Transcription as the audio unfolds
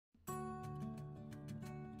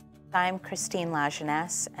I'm Christine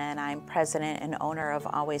Lajeunesse, and I'm president and owner of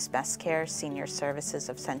Always Best Care Senior Services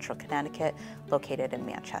of Central Connecticut, located in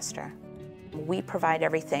Manchester. We provide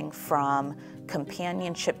everything from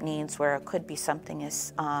companionship needs, where it could be something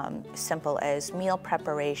as simple as meal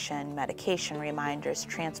preparation, medication reminders,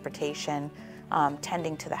 transportation,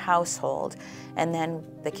 tending to the household, and then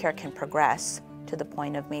the care can progress to the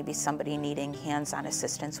point of maybe somebody needing hands-on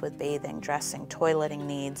assistance with bathing, dressing, toileting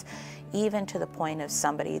needs, even to the point of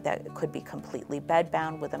somebody that could be completely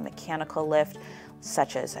bedbound with a mechanical lift,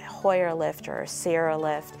 such as a Hoyer lift or a Sierra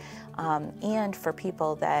lift, and for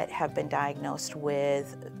people that have been diagnosed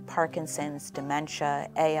with Parkinson's, Dementia,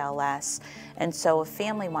 ALS. And so a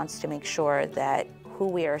family wants to make sure that who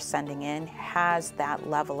we are sending in has that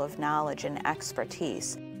level of knowledge and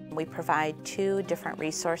expertise. We provide two different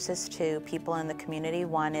resources to people in the community.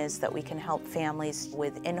 One is that we can help families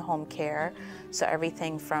with in-home care, so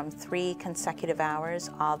everything from 3 consecutive hours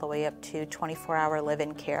all the way up to 24-hour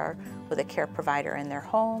live-in care with a care provider in their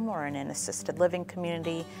home or in an assisted living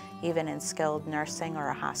community, even in skilled nursing or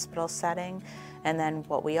a hospital setting. And then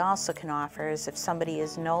what we also can offer is if somebody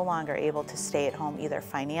is no longer able to stay at home, either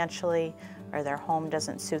financially or their home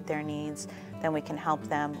doesn't suit their needs, then we can help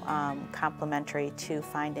them complementary to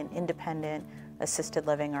find an independent assisted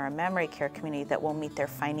living or a memory care community that will meet their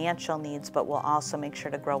financial needs, but will also make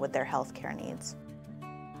sure to grow with their health care needs.